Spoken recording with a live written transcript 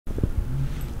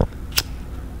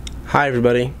Hi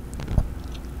everybody.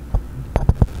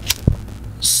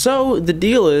 So the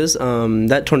deal is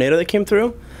that tornado that came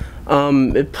through,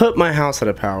 it put my house out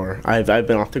of power. I've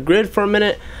been off the grid for a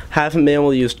minute, haven't been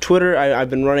able to use Twitter. I've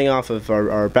been running off of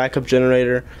our backup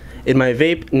generator, and my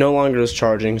vape no longer is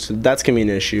charging, so that's gonna be an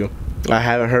issue. I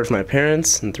haven't heard from my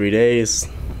parents in 3 days.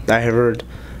 I have heard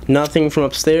nothing from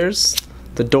upstairs.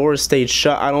 The door is stayed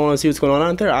shut. I don't want to see what's going on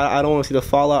out there. I don't want to see the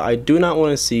fallout. I do not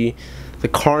want to see the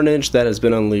carnage that has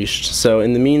been unleashed. So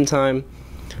in the meantime,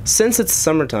 since it's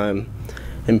summertime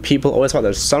and people always talk about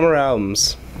their summer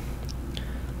albums,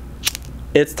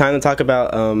 it's time to talk about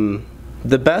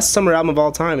the best summer album of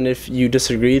all time. And if you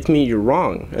disagree with me, you're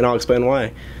wrong, and I'll explain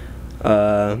why.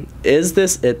 Is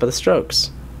This It by The Strokes?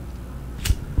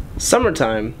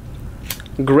 Summertime,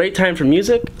 great time for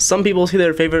music. Some people say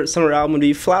their favorite summer album would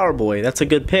be Flower Boy. That's a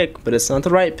good pick, but it's not the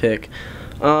right pick.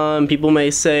 People may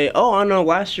say, oh, I don't know,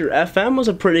 last year FM was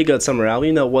a pretty good summer album,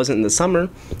 even though it wasn't in the summer.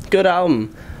 Good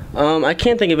album. I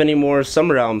can't think of any more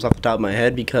summer albums off the top of my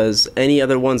head because any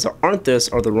other ones that aren't this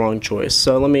are the wrong choice.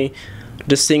 So let me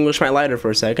distinguish my lighter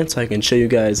for a second so I can show you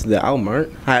guys the album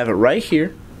art. I have it right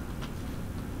here.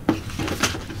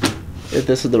 If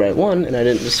this is the right one, and I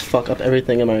didn't just fuck up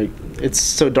everything in my... It's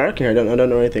so dark in here, I don't know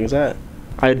where anything's at.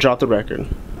 I dropped the record.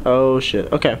 Oh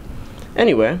shit, okay.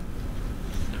 Anyway.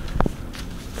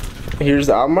 Here's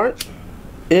the album art.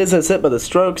 Is This It by The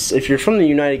Strokes. If you're from the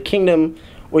United Kingdom,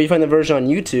 or you find the version on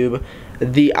YouTube,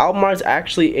 the album art is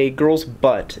actually a girl's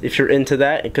butt. If you're into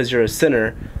that, because you're a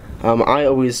sinner, I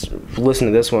always listen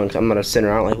to this one because I'm not a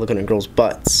sinner. I don't like looking at girls'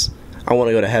 butts. I want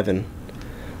to go to heaven.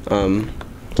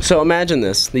 So imagine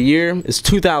this. The year is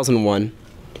 2001.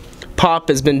 Pop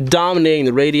has been dominating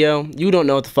the radio. You don't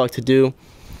know what the fuck to do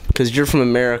because you're from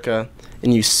America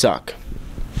and you suck.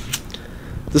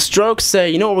 The Strokes say,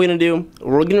 you know what we're going to do?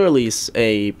 We're going to release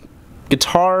a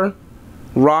guitar,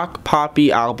 rock, poppy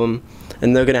album,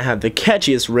 and they're going to have the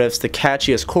catchiest riffs, the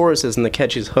catchiest choruses, and the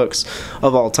catchiest hooks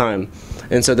of all time.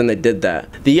 And so then they did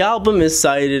that. The album is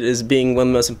cited as being one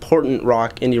of the most important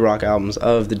indie rock albums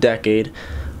of the decade.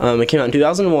 It came out in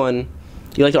 2001.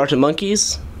 You like the Arctic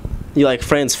Monkeys? You like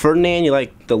Franz Ferdinand? You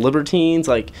like the Libertines?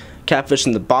 Like Catfish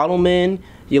and the Bottlemen?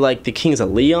 You like the Kings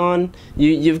of Leon?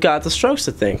 You've got the Strokes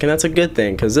to thank, and that's a good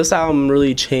thing because this album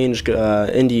really changed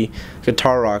indie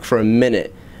guitar rock for a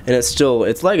minute, and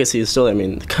its legacy is still. I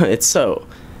mean, it's so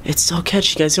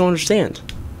catchy, guys. You don't understand.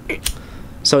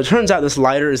 So it turns out this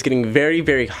lighter is getting very,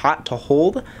 very hot to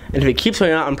hold, and if it keeps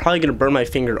going out, I'm probably gonna burn my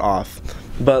finger off.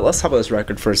 But let's talk about this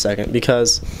record for a second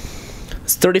because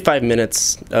it's 35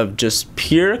 minutes of just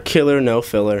pure killer, no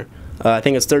filler. I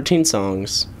think it's 13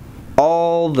 songs.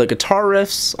 All the guitar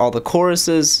riffs, all the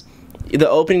choruses. The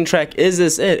opening track, Is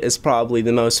This It, is probably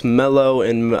the most mellow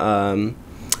and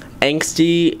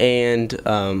angsty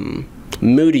and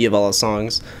moody of all the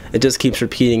songs. It just keeps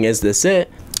repeating, Is This It?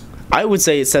 I would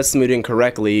say it sets the mood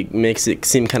incorrectly, makes it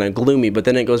seem kind of gloomy, but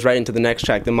then it goes right into the next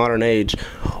track, The Modern Age,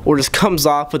 or just comes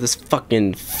off with this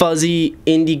fucking fuzzy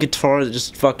indie guitar that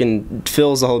just fucking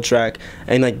fills the whole track,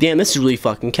 and like, damn, this is really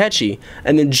fucking catchy.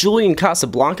 And then Julian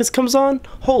Casablancas comes on.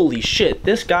 Holy shit,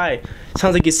 this guy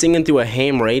sounds like he's singing through a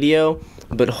ham radio,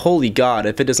 but holy god,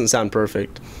 if it doesn't sound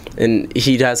perfect. And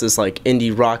he has this like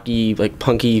indie rocky, like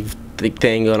punky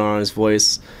thing going on in his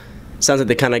voice. Sounds like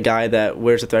the kind of guy that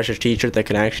wears a Thrasher t-shirt that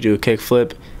can actually do a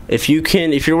kickflip. If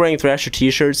you're wearing Thrasher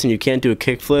t-shirts and you can't do a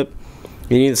kickflip,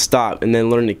 you need to stop and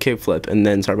then learn to kickflip and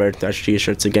then start wearing Thrasher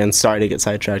t-shirts again. Sorry to get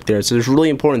sidetracked there. So it's a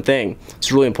really important thing.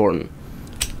 It's really important.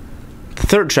 The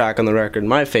third track on the record,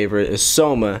 my favorite, is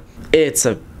Soma. It's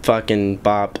a fucking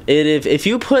bop. If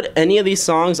you put any of these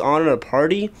songs on at a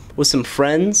party with some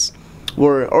friends,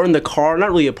 or in the car, not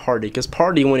really a party, because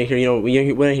party you want to hear, you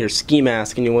want to hear Ski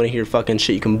Mask and you want to hear fucking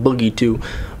shit you can boogie to.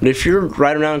 But if you're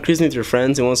riding around cruising with your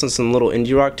friends and want to listen to some little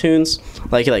indie rock tunes,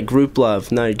 like Group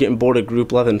Love, now you're getting bored of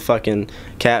Group Love and fucking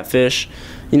Catfish,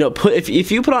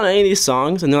 if you put on any of these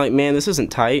songs and they're like, man, this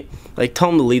isn't tight, like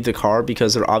tell them to leave the car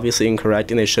because they're obviously incorrect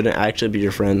and they shouldn't actually be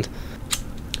your friend.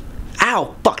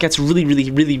 Ow, fuck, that's really, really,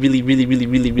 really, really, really, really,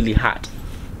 really, really hot.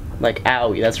 Like,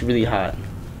 owie, that's really hot.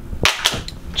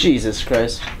 Jesus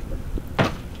Christ.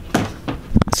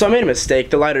 So I made a mistake.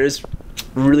 The lighter is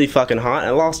really fucking hot. I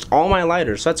lost all my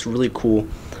lighters, so that's really cool.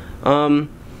 I'm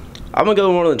gonna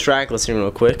go more on the track listing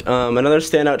real quick. Another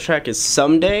standout track is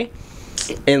Someday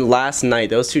and Last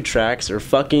Night. Those two tracks are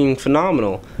fucking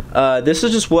phenomenal. This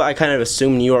is just what I kind of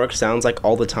assume New York sounds like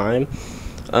all the time.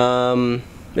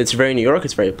 It's very New York.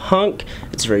 It's very punk.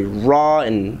 It's very raw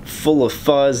and full of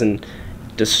fuzz and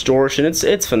distortion.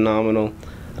 It's phenomenal.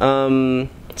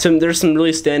 There's some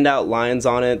really standout lines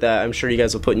on it that I'm sure you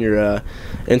guys will put in your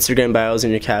Instagram bios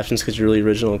and your captions because you're really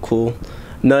original and cool.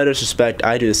 No disrespect,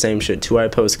 I do the same shit too. I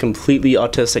post completely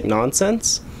autistic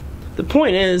nonsense. The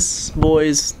point is,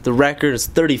 boys, the record is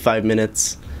 35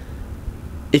 minutes.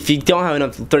 If you don't have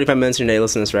enough 35 minutes in your day to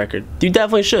listen to this record, you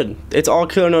definitely should. It's all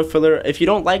killer, no filler. If you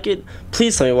don't like it,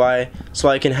 please tell me why, so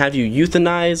I can have you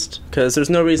euthanized, because there's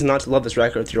no reason not to love this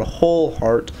record with your whole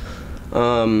heart.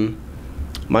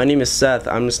 My name is Seth.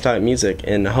 I'm just talking music,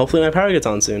 and hopefully my power gets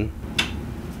on soon.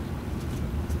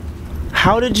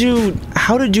 How did you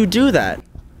do that?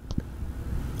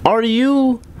 Are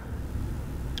you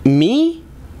me?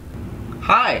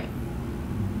 Hi.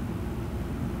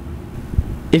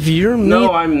 If you're me,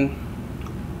 No, I'm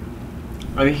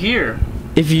here.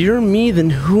 if you're me, then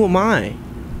who am I?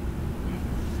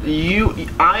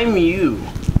 I'm you.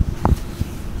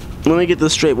 Let me get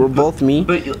this straight. We're both me.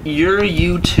 But you're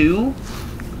you too?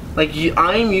 Like,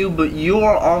 I'm you, but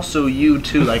you're also you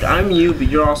too. Like, I'm you, but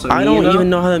you're also me. I don't even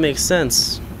know how that makes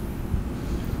sense.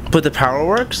 But the power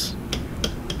works?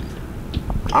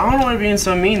 I don't know why you're being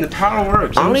so mean. The power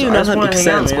works. I don't even know how that wanna makes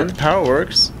hang out, sense, but the power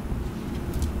works.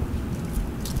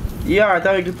 Yeah, I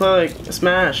thought we could play, like,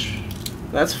 Smash.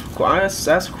 That's cool.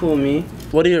 That's cool, me.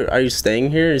 What are you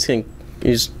staying here? You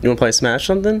wanna play Smash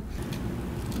something?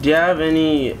 Do you have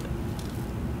any,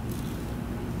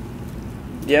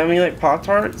 like,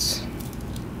 Pop-Tarts?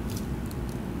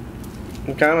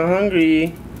 I'm kinda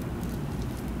hungry.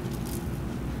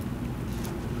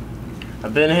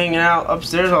 I've been hanging out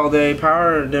upstairs all day.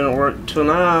 Power didn't work till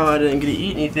now. I didn't get to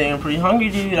eat anything. I'm pretty hungry,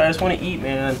 dude. I just want to eat,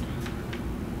 man.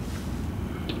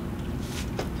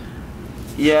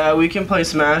 Yeah, we can play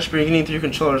Smash, but you need 3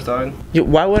 controllers, dog.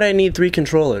 Why would I need 3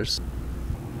 controllers?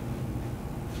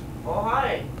 Oh,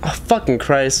 hi. Oh, fucking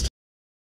Christ.